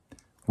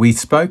We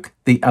spoke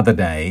the other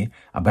day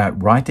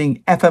about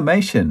writing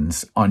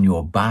affirmations on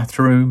your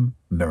bathroom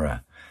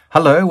mirror.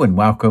 Hello and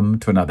welcome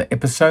to another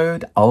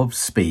episode of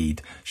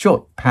Speed.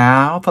 Short,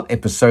 powerful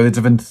episodes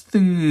of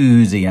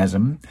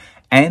enthusiasm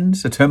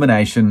and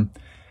determination.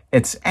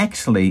 It's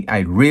actually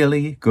a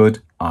really good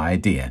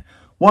idea.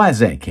 Why is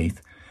that,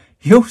 Keith?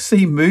 You'll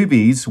see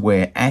movies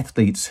where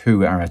athletes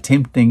who are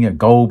attempting a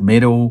gold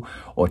medal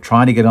or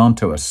trying to get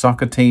onto a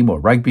soccer team or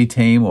rugby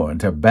team or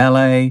into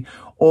ballet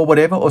or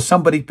whatever, or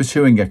somebody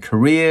pursuing a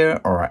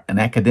career or an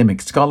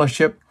academic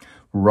scholarship,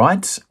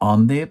 writes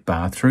on their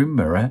bathroom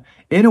mirror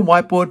in a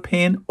whiteboard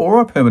pen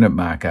or a permanent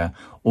marker,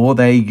 or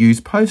they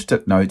use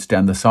post-it notes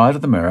down the side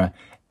of the mirror,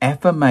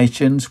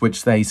 affirmations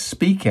which they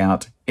speak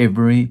out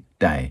every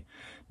day.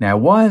 Now,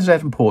 why is that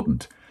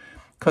important?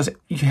 Because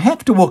you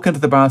have to walk into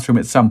the bathroom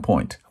at some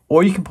point,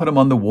 or you can put them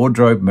on the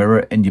wardrobe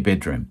mirror in your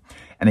bedroom.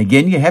 And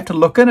again, you have to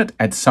look in it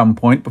at some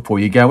point before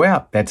you go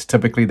out. That's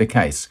typically the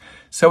case.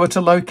 So it's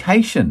a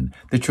location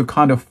that you're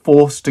kind of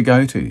forced to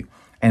go to.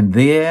 And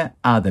there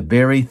are the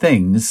very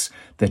things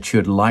that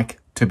you'd like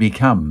to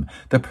become,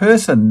 the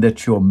person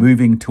that you're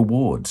moving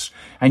towards.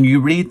 And you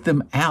read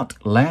them out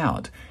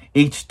loud.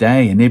 Each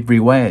day in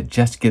every way, it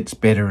just gets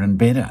better and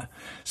better.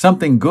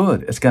 Something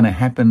good is going to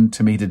happen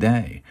to me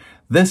today.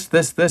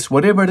 This,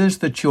 whatever it is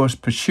that you're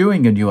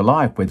pursuing in your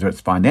life, whether it's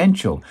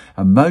financial,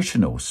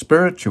 emotional,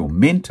 spiritual,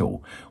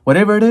 mental,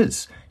 whatever it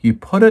is, you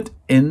put it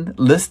in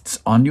lists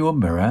on your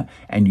mirror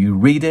and you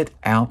read it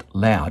out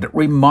loud. It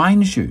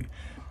reminds you.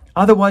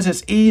 Otherwise,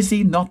 it's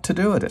easy not to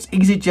do it. It's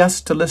easy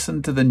just to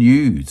listen to the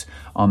news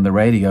on the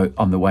radio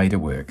on the way to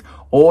work,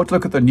 or to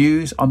look at the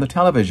news on the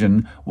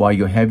television while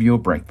you have your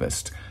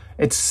breakfast.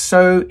 It's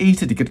so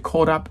easy to get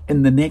caught up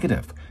in the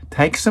negative.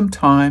 Take some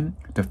time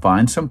to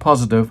find some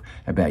positive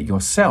about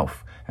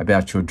yourself,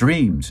 about your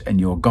dreams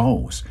and your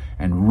goals,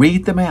 and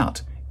read them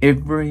out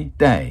every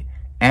day.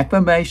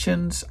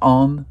 Affirmations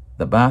on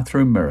the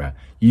bathroom mirror.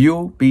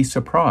 You'll be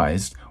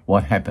surprised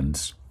what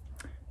happens.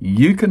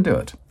 You can do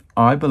it.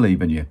 I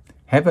believe in you.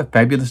 Have a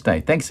fabulous day.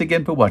 Thanks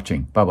again for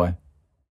watching. Bye-bye.